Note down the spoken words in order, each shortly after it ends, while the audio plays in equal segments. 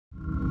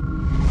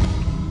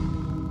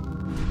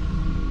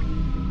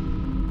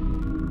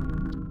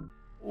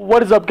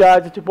What is up,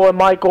 guys? It's your boy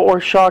Michael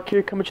or Shock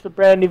here, coming to a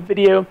brand new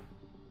video.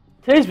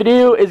 Today's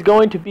video is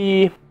going to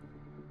be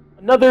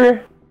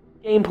another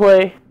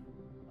gameplay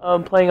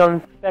playing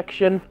on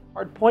Infection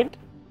Hardpoint.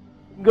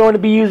 I'm going to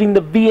be using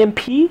the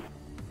VMP.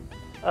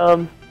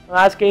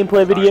 Last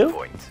gameplay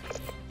video,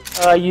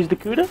 I used the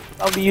Kuda.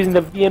 I'll be using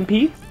the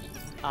VMP.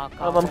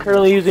 I'm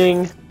currently using.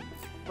 What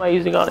am I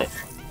using on it?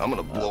 I'm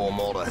gonna blow them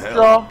all to hell.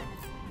 Draw,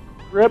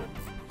 grip,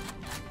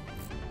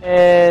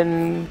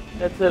 and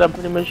that's it. I'm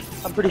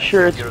pretty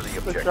sure it's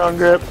quick draw and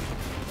grip.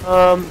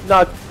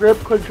 Not grip,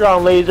 quick draw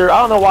and laser. I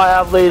don't know why I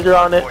have laser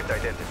on it,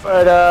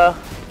 but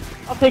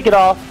I'll take it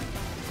off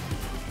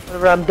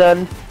whenever I'm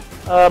done.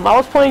 I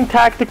was playing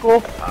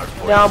tactical.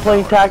 Now I'm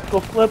playing tactical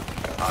flip.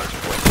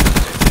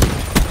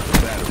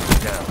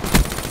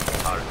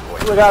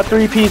 I got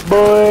 3-piece,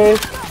 boys.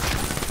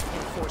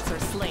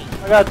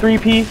 I got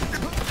 3-piece,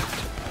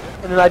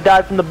 and then I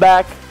died from the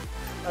back.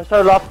 I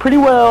started off pretty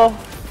well.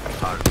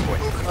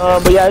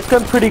 But yeah, it's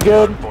going pretty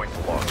good.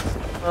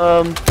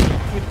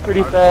 Shoots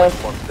pretty fast.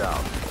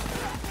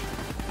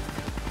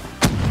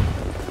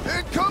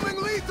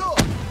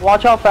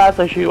 Watch how fast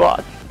I shoot,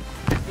 watch.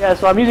 Yeah,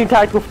 so I'm using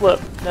tactical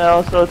flip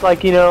now, so it's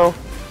like, you know,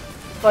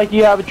 it's like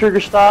you have a trigger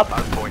stop.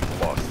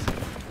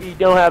 You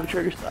don't have a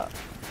trigger stop.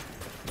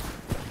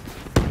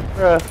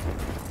 Bruh,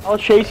 I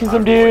was chasing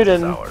some dude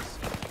and I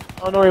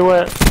don't know where he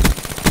went.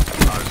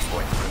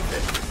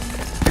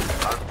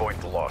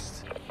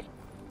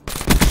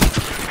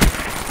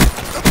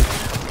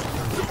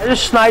 I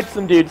just sniped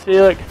some dude.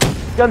 See, look,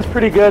 this gun's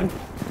pretty good.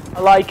 I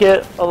like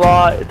it a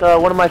lot. It's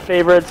one of my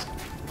favorites.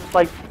 Just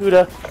like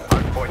Kuda.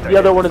 The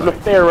other one is the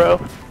Pharaoh.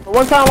 But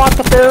once I watch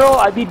the Pharaoh,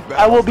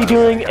 I will be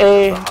doing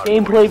a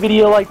gameplay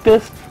video like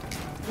this.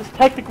 This is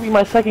technically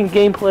my second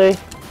gameplay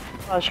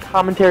 /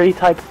 commentary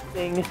type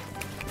thing.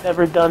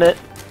 Never done it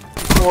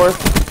before.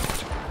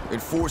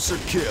 Enforcer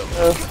kill.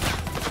 They're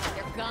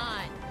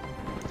gone.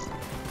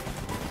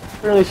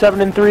 Currently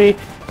 7-3.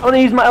 I'm gonna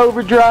use my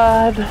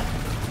overdrive.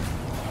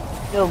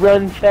 You know,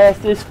 run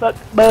fast as fuck,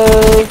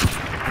 boy.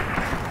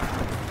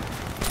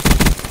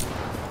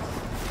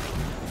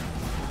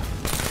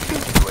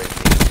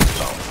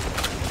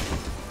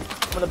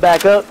 I'm gonna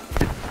back up.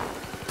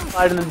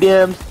 Slide in the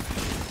DMs.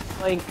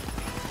 Flank.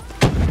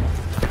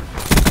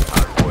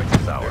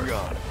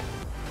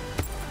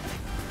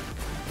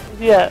 Where's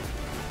he at?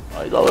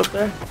 Oh, he's all up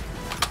there.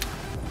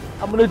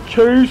 I'm gonna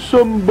chase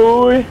some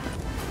boy.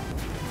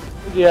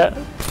 Where's he at?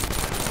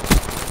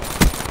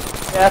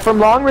 Yeah, from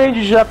long range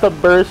you should have to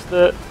burst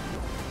it.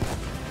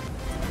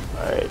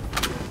 Alright.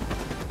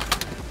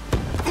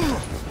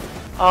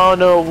 I don't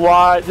know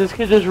why. This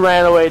kid just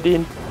ran away,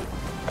 dude.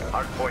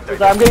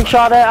 I'm getting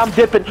shot at, I'm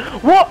dipping.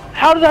 What?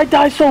 How did I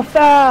die so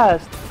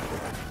fast?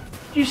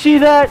 Did you see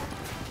that?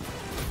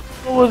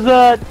 What was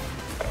that?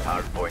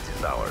 Hardpoint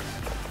is ours.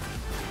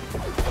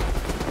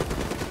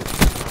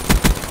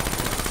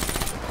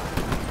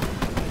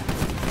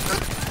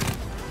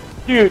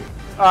 Dude,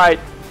 alright.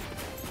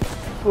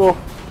 Cool.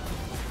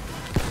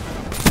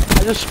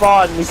 I just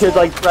spawned and the kid's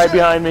like right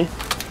behind me.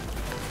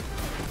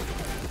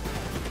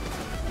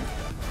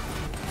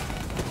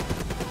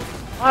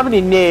 I don't have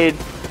any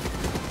nades.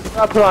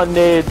 I put on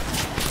nades.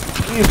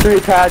 I use 3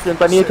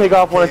 attachments. I need to take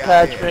off 1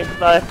 attachment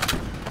because I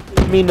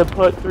didn't mean to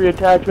put 3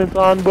 attachments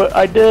on, but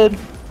I did.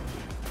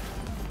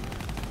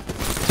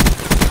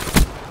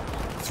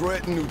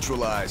 Threat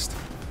neutralized.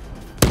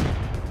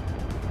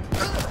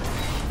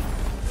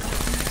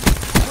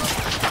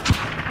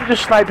 He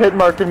just snipe hit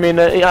marked me and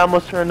he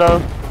almost turned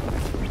on.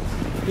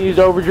 Use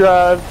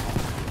overdrive.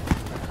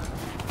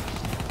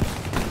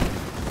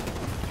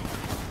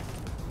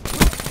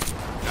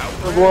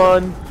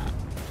 One.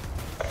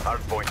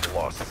 Hardpoint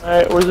lost.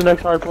 Alright, where's the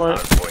next hardpoint?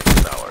 Hardpoint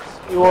is ours.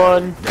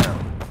 One.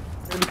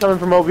 Gonna be coming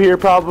from over here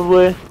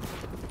probably.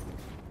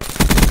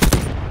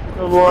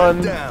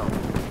 One. Down.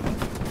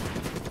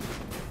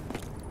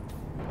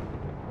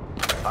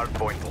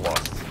 Hardpoint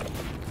lost.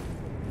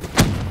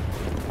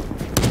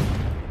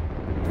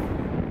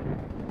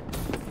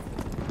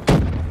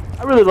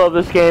 I really love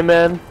this game,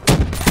 man.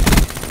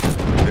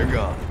 They're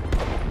gone.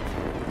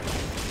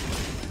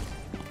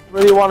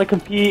 Really want to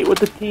compete with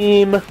the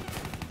team. But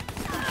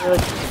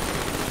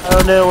I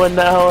don't know when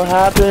that will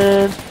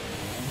happen.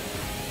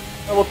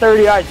 Level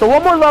 30. Alright, so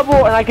one more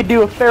level and I could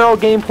do a Pharaoh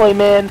gameplay,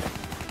 man.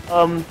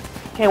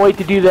 Can't wait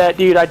to do that,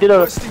 dude. I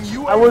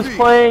was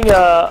playing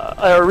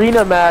an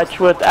arena match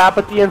with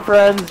Apathy and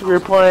friends. We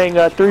were playing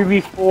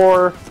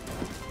 3v4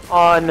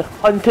 on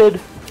Hunted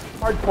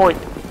Hardpoint.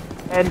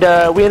 And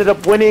we ended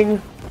up winning.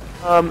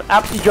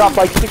 Apathy dropped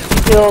like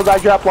 60 kills, I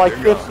dropped like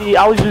 50.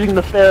 I was using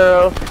the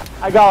Pharaoh.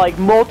 I got like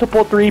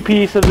multiple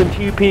 3-pieces and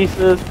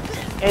 2-pieces.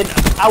 And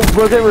I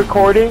wasn't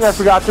recording, I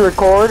forgot to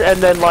record.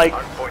 And then like,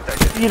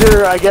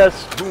 either, I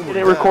guess,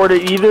 didn't record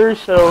it either.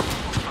 So,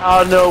 I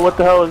don't know what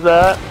the hell is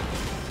that.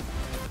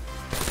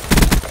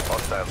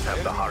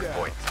 Have the hard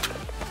point.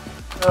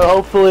 So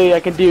hopefully I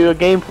can do a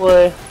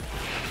gameplay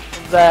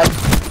of that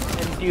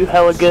and do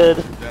hella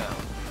good.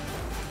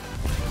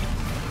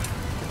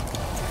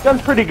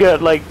 Gun's pretty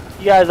good, like,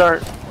 you guys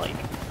aren't, like,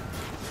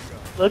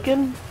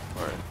 looking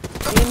or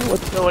seeing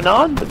what's going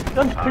on, but the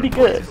gun's pretty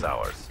good. Is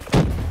ours.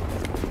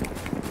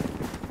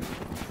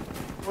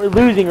 We're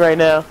losing right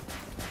now.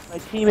 My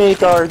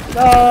teammates are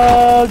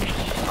dog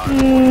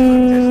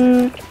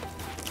shit.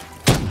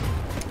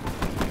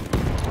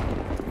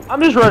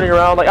 I'm just running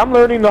around, like I'm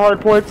learning the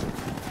hard points,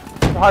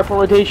 the hard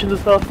point rotations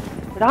and stuff,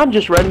 but I'm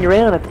just running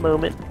around at the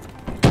moment.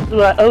 That's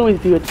what I always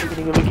do at the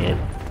beginning of a game.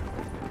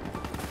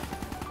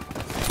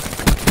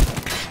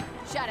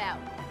 Shut out.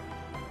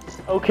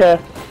 Okay.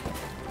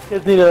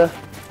 Kids need to,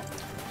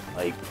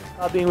 like,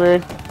 stop being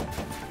weird.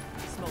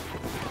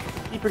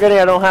 Keep forgetting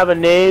I don't have a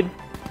nade.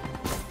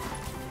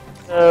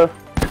 So,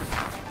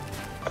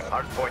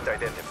 Hard point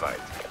identified.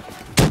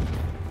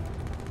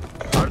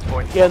 Hard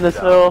point get in this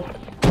hill.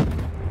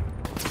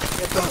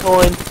 Get some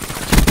coins.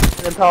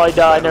 And then probably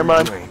die. Never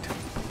mind.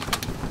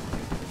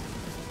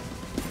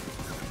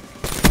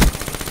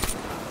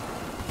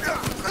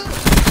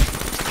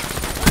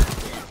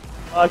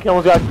 I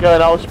almost got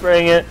gun. I was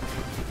spraying it.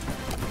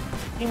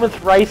 Team with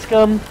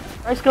Ricegum.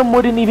 Ricegum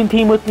wouldn't even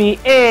team with me,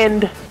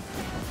 and he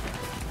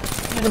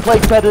doesn't play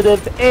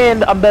competitive,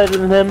 and I'm better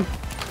than him.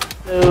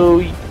 So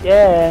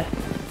yeah.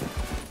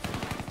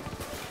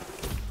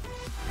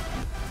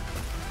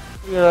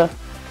 You gonna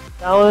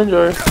challenge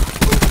or?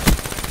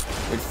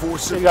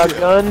 You got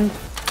gun.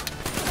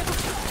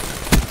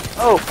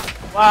 Oh,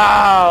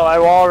 wow! I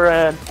wall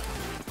ran.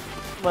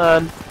 Come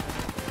on.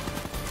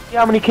 See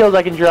how many kills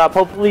I can drop.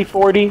 Hopefully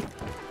 40.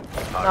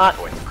 Not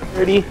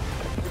 30.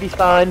 30's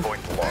fine.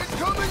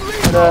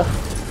 But,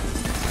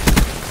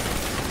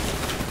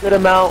 good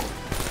amount.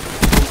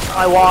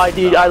 Y,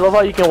 dude. I love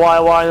how you can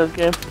Y in this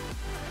game.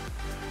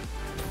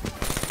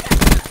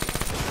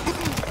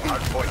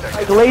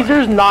 Like,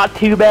 laser's not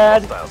too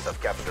bad.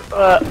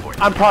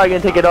 I'm probably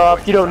gonna take it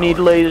off. You don't need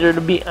laser,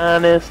 to be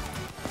honest.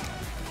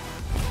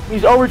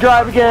 Use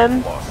overdrive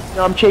again.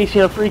 Now I'm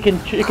chasing a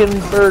freaking chicken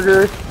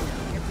burger.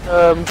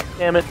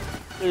 Damn it.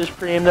 They just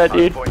pre-aimed that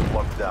dude.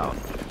 Hardpoint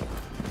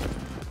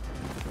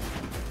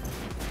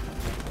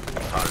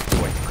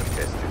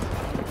contested.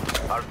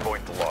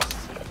 Hardpoint lost.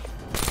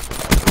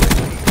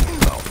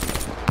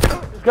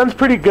 This gun's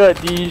pretty good,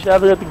 dude. You just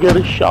have to get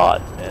a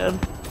shot, man.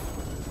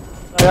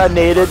 I got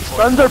naded.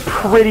 Stuns are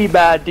pretty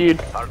bad,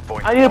 dude.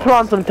 I need to put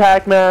on some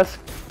tac mask.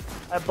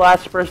 I have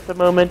blast burst at the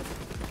moment.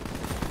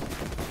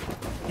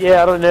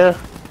 Yeah, I don't know.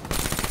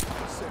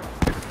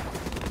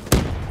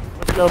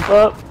 Let's jump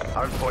up.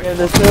 Get in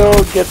this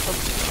hill, get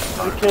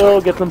some kill,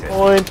 get some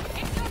points.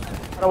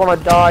 I don't want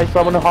to die, so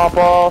I'm gonna hop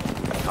off.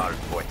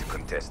 Hardpoint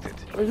contested.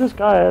 Where's this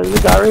guy? Is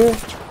this guy right here?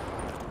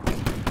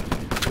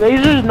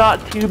 Laser's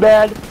not too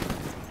bad.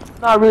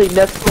 Not really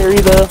necessary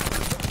though.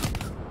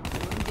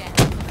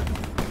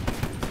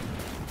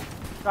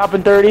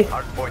 Dropping 30.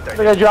 I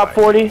think I dropped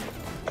 40.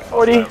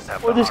 40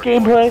 for this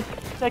gameplay.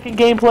 Second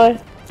gameplay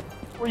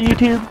for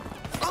YouTube.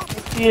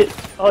 Let's see it.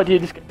 Oh,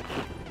 dude, this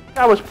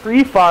guy was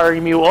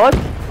pre-firing me. What?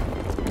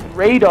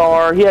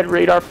 Radar. He had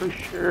radar for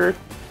sure.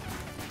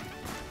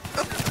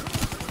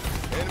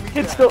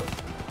 Kid still.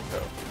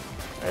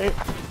 Right.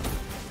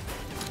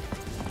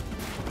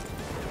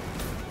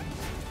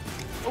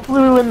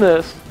 Hopefully we win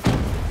this.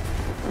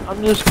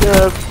 I'm just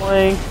gonna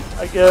playing,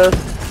 I guess.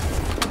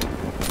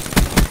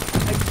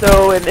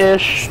 XO and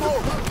Ish.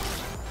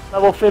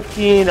 Level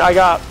 15. I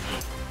got.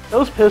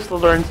 Those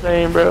pistols are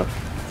insane, bro.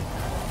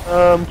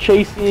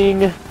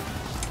 Chasing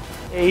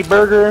a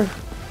burger.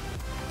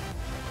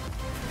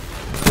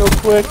 Real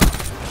quick.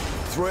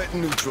 Threat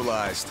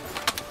neutralized.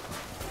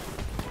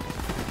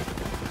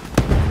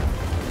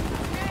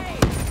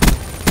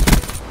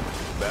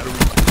 Battery.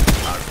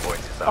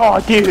 Oh,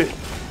 dude.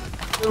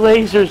 The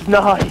laser's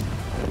nice.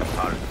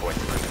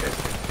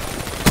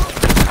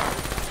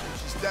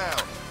 She's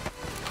down.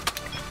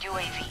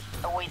 UAV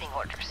awaiting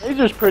orders.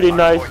 Laser's pretty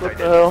nice. What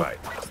the hell?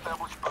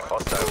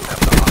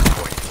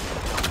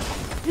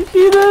 You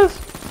see this?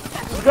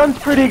 The gun's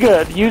pretty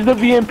good. Use the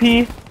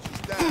VMP.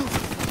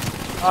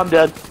 I'm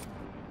dead.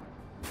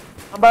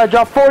 I'm about to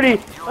drop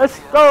 40. Let's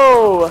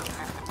go.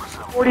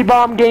 40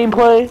 bomb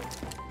gameplay.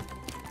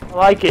 I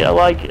like it. I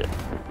like it.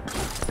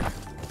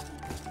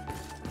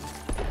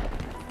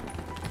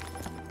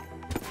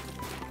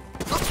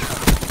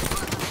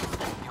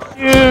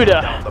 Dude,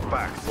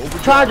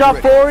 trying to drop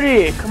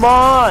 40. Come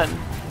on.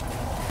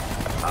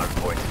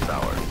 Hardpoint is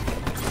ours.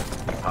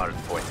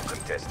 Hardpoint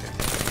contested.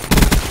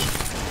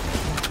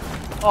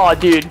 Oh,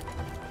 dude.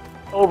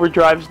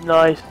 Overdrive's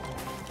nice.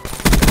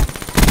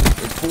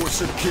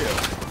 Enforcer kill.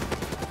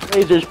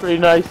 Laser's pretty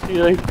nice,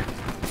 too. Like,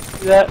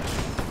 see that?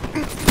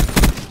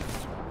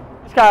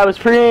 This guy was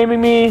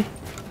pre-aiming me.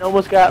 And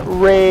almost got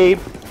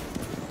raped.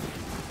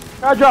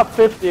 I dropped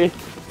 50.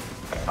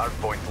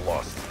 Hardpoint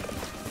lost.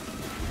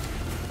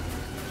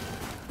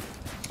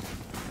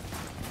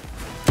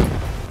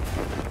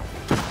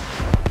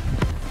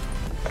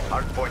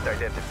 Hardpoint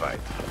identified.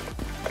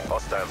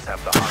 Hostiles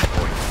have the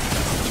hardpoint.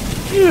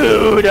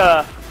 Dude!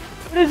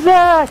 What is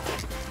that?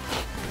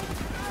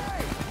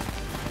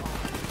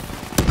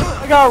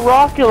 I got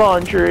rocket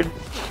launchered.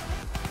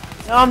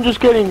 Now I'm just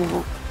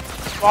getting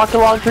rocket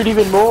launcher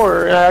even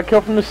more, and I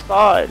kill from the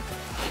side.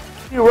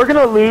 Dude, we're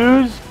gonna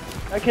lose.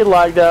 That kid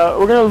lagged out.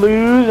 We're gonna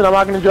lose, and I'm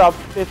not gonna drop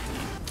 50.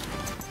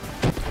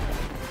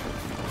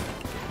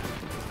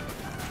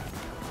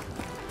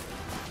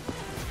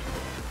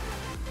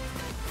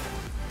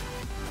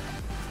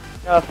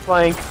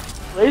 Flank.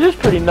 Laser's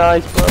pretty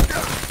nice,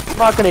 but I'm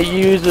not gonna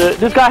use it.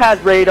 This guy has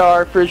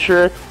radar for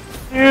sure.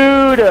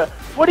 Dude,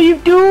 what are you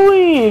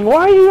doing?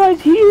 Why are you guys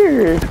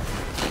here?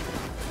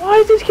 Why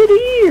is this kid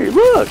here?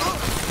 Look!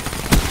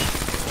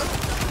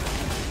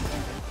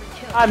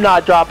 I'm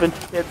not dropping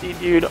 50,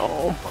 dude.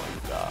 Oh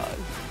my god.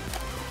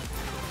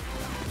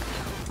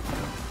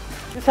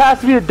 This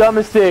has to be the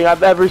dumbest thing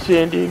I've ever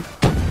seen, dude.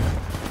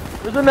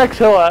 Where's the next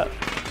hill at?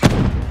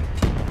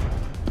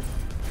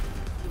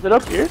 Is it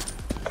up here?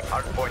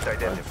 Hardpoint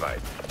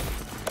identified.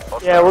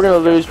 Yeah, we're gonna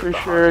lose for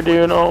sure,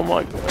 dude. Oh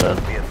my god.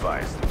 Be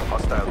advised.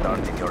 Hostile dart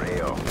in your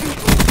AO.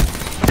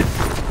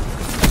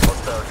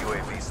 Hostile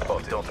UAV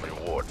spot. Don't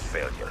reward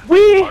failure.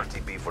 We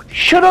RTB for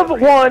should have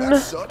won,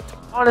 That sucked.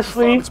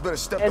 honestly, It's better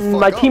step the and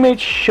fuck my up.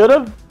 teammates should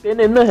have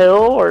been in the hill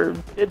or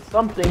did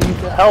something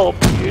to help,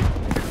 dude.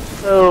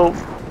 So,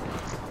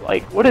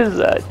 like, what is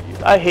that,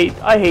 dude? I hate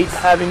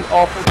having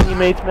awful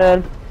teammates,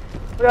 man.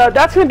 But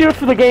that's gonna do it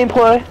for the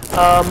gameplay.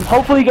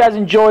 Hopefully you guys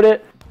enjoyed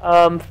it.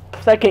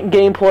 Second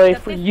gameplay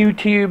for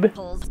YouTube,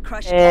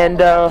 and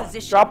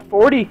dropped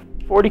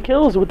 40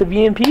 kills with the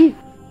VMP.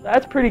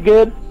 That's pretty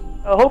good.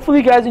 Hopefully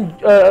you guys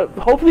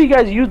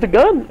use the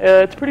gun.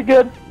 It's pretty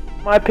good,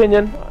 in my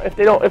opinion. If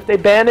they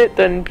ban it,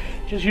 then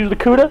just use the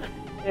Kuda.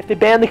 If they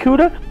ban the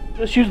Kuda,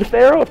 just use the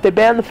Pharaoh. If they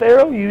ban the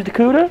Pharaoh, use the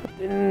Kuda.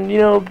 And you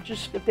know,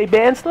 just if they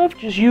ban stuff,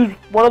 just use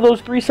one of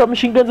those 3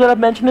 submachine guns that I've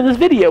mentioned in this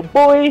video.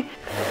 Boy,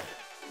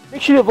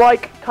 make sure you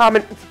like,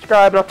 comment, and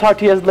subscribe, and I'll talk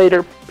to you guys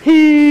later.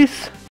 Peace.